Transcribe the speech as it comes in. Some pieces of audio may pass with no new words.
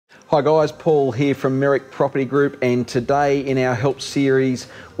Hi guys, Paul here from Merrick Property Group, and today in our Help series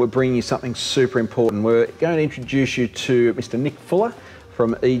we're bringing you something super important. We're going to introduce you to Mr. Nick Fuller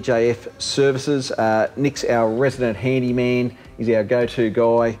from EJF Services. Nick's our resident handyman. He's our go-to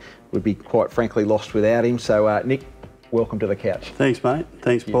guy. We'd be quite frankly lost without him. So Nick, welcome to the couch. Thanks mate,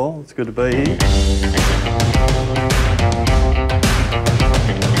 thanks Paul, it's good to be here.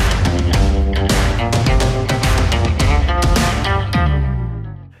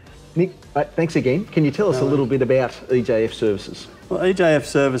 Nick, thanks again. Can you tell us a little bit about EJF Services? Well, EJF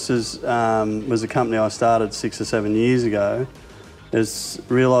Services was a company I started 6 or 7 years ago. Is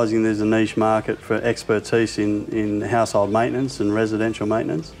realising there's a niche market for expertise in household maintenance and residential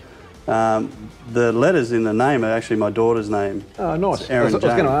maintenance. The letters in the name are actually my daughter's name. Oh, nice. I was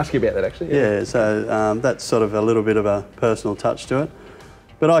going to ask you about that actually. Yeah, so that's sort of a little bit of a personal touch to it.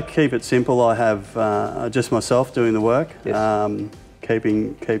 But I keep it simple. I have just myself doing the work. Yes.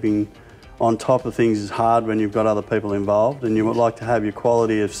 Keeping on top of things is hard when you've got other people involved, and you would like to have your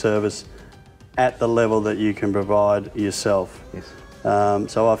quality of service at the level that you can provide yourself.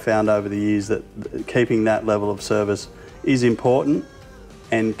 Yes. So I've found over the years that keeping that level of service is important,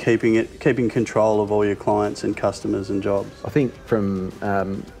 and keeping control of all your clients and customers and jobs. I think from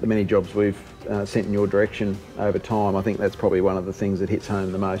the many jobs we've sent in your direction over time, I think that's probably one of the things that hits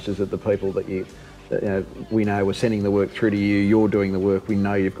home the most, is that the people that we know we're sending the work through to you, you're doing the work, we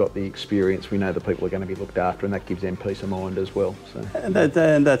know you've got the experience, we know the people are going to be looked after, and that gives them peace of mind as well. So. And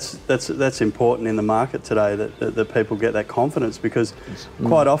that's important in the market today, that people get that confidence, because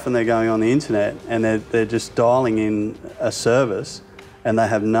quite often they're going on the internet and they're just dialing in a service and they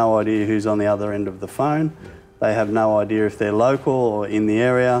have no idea who's on the other end of the phone. They have no idea if they're local or in the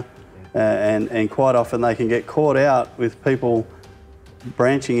area, and quite often they can get caught out with people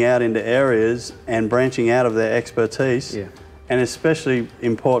branching out into areas and branching out of their expertise. Yeah. And especially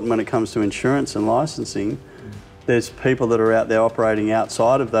important when it comes to insurance and licensing. There's people that are out there operating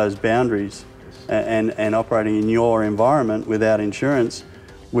outside of those boundaries and operating in your environment without insurance,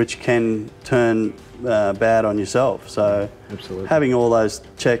 which can turn bad on yourself. So absolutely, having all those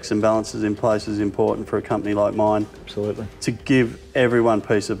checks and balances in place is important for a company like mine. Absolutely. To give everyone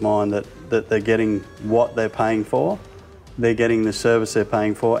peace of mind that they're getting what they're paying for, they're getting the service they're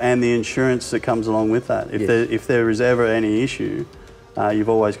paying for, and the insurance that comes along with that. If there is ever any issue, you've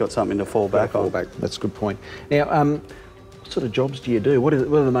always got something to fall back on. That's a good point. Now, what sort of jobs do you do? What are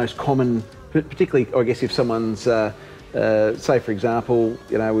the most common, particularly, I guess, if someone's, say for example,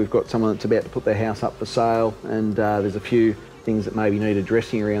 we've got someone that's about to put their house up for sale, and there's a few things that maybe need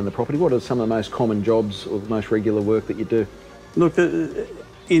addressing around the property. What are some of the most common jobs or the most regular work that you do? Look,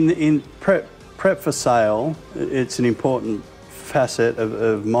 in prep for sale, it's an important facet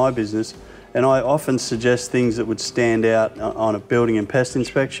of my business, and I often suggest things that would stand out on a building and pest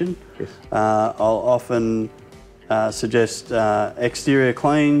inspection. Yes. I'll often suggest exterior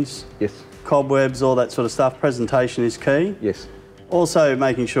cleans, yes, cobwebs, all that sort of stuff. Presentation is key. Yes. Also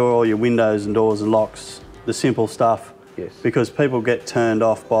making sure all your windows and doors and locks, the simple stuff. Yes. Because people get turned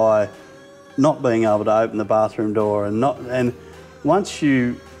off by not being able to open the bathroom door, and once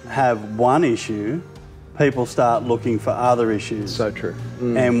you have one issue, people start looking for other issues. So true.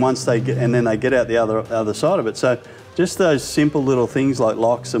 And once then they get out the other side of it. So just those simple little things like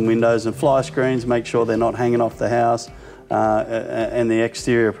locks and windows and fly screens, make sure they're not hanging off the house, and the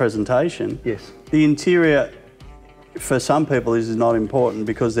exterior presentation. Yes. The interior, for some people, is not important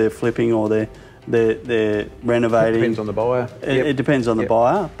because they're flipping or they're renovating. It depends on the buyer. It depends on the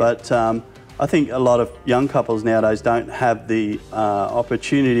buyer, but I think a lot of young couples nowadays don't have the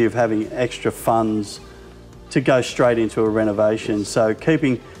opportunity of having extra funds to go straight into a renovation. So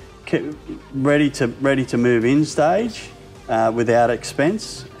keeping ready to move in stage without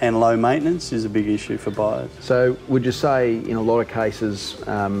expense and low maintenance is a big issue for buyers. So would you say in a lot of cases,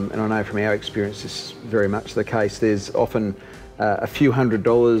 and I know from our experience this is very much the case, there's often a few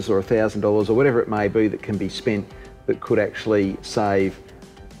 $100s or $1,000 or whatever it may be that can be spent that could actually save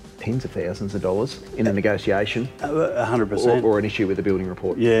tens of thousands of dollars in a negotiation, 100%, or an issue with the building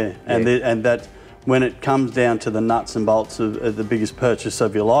report. Yeah, and that when it comes down to the nuts and bolts of the biggest purchase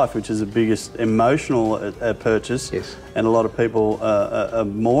of your life, which is the biggest emotional purchase. Yes. And a lot of people are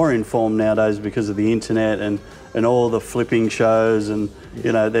more informed nowadays because of the internet and all the flipping shows, and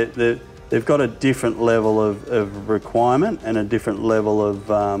they've got a different level of requirement and a different level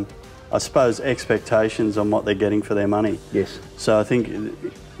of I suppose expectations on what they're getting for their money. Yes. So I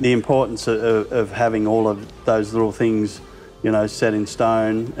think the importance of having all of those little things, set in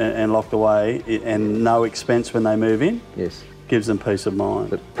stone and locked away, and no expense when they move in. Yes. Gives them peace of mind.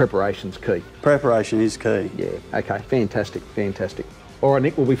 But preparation's key. Preparation is key. Yeah. Okay. Fantastic. Fantastic. All right,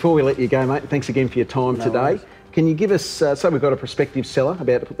 Nick, well, before we let you go, mate, thanks again for your time today. Worries. Can you give us, say we've got a prospective seller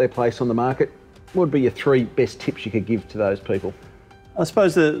about to put their place on the market, what would be your 3 best tips you could give to those people? I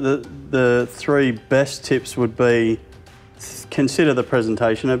suppose the 3 best tips would be consider the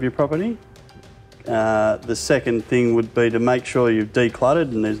presentation of your property. The second thing would be to make sure you've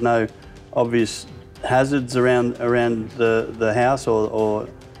decluttered and there's no obvious hazards around the house or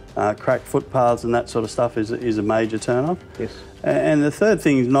cracked footpaths and that sort of stuff is a major turn off. Yes. And the third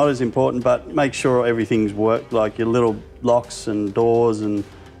thing is not as important, but make sure everything's worked, like your little locks and doors and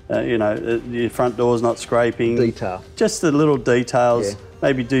your front door's not scraping. Detail. Just the little details. Yeah.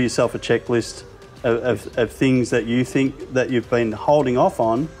 Maybe do yourself a checklist of things that you think that you've been holding off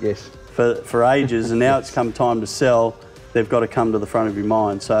on. Yes. For ages, and now it's come time to sell. They've got to come to the front of your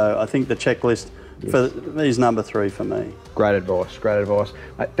mind. So I think the checklist is number 3 for me. Great advice, great advice.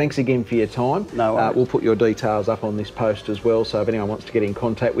 Mate, thanks again for your time. No worries. We'll put your details up on this post as well, so if anyone wants to get in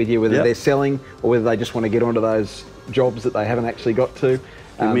contact with you, whether they're selling or whether they just want to get onto those jobs that they haven't actually got to,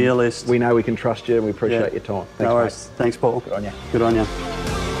 give me a list. We know we can trust you and we appreciate your time. Thanks, no worries. mate. Thanks, Paul. Good on you. Good on you.